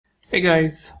Hey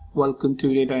guys, welcome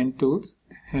to Data and Tools,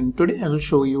 and today I will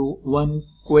show you one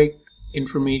quick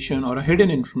information or a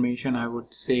hidden information, I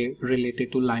would say,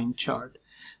 related to line chart.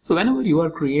 So whenever you are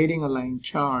creating a line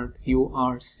chart, you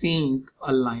are seeing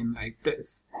a line like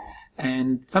this,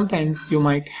 and sometimes you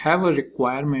might have a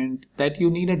requirement that you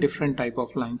need a different type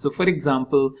of line. So for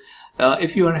example,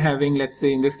 if you are having, let's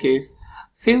say in this case,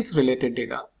 sales related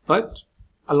data, but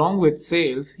along with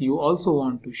sales you also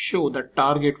want to show the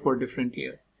target for different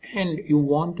year, and you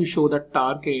want to show the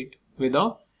target with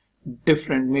a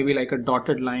different, maybe like a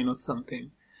dotted line or something.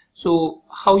 So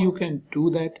how you can do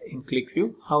that in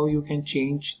QlikView, how you can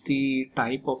change the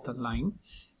type of the line.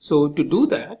 So to do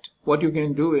that, what you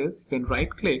can do is you can right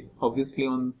click obviously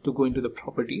on to go into the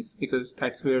properties, because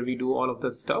that's where we do all of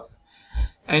the stuff,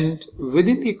 and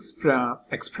within the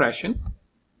expression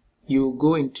you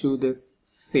go into this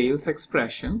sales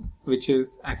expression, which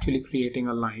is actually creating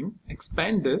a line.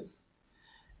 Expand this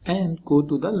and go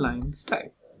to the line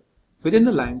style. Within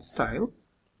the line style,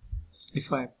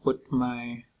 if I put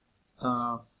my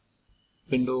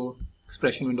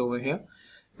expression window over here,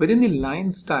 within the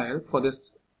line style, for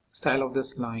this style of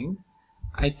this line,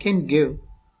 I can give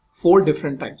 4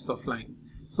 different types of line.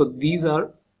 So these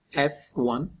are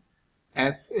S1,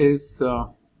 S is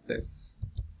this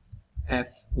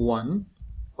S1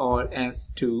 or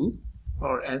S2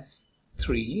 or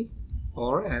S3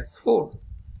 or S4.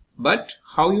 But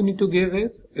how you need to give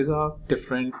is a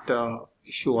different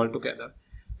issue altogether,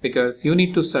 because you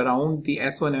need to surround the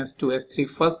S1, S2, S3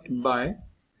 first by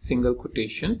single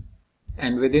quotation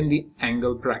and within the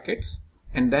angle brackets,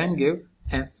 and then give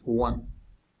S1.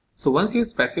 So once you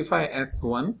specify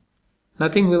S1,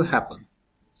 nothing will happen.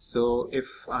 So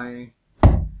if I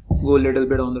go a little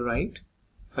bit on the right,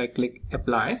 if I click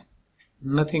apply,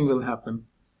 nothing will happen.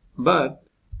 But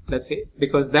let's say,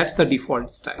 because that's the default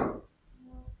style,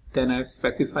 then I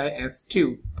specify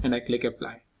S2 and I click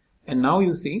apply, and now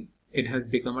you see it has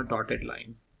become a dotted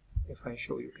line. If I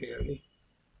show you clearly,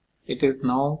 it is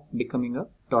now becoming a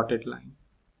dotted line.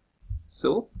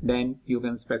 So then you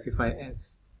can specify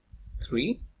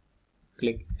S3,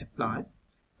 click apply,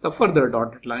 a further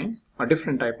dotted line, a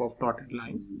different type of dotted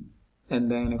line, and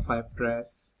then if I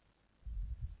press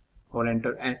or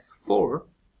enter S4,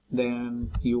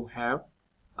 then you have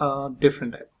a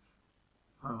different type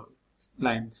of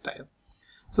line style.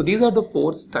 So these are the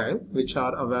 4 styles which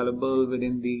are available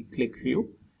within the QlikView,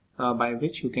 by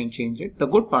which you can change it. The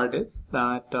good part is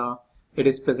that it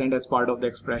is present as part of the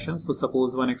expression. So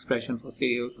suppose one expression for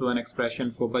sales, one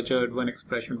expression for budget, one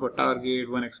expression for target,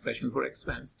 one expression for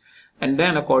expense, and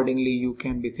then accordingly you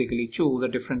can basically choose a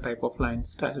different type of line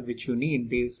style which you need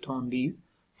based on these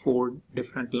 4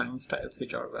 different line styles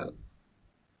which are available.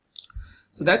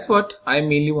 So that's what I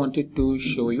mainly wanted to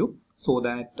show you, so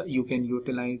that you can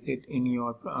utilize it in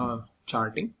your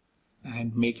charting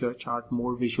and make your chart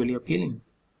more visually appealing.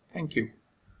 Thank you.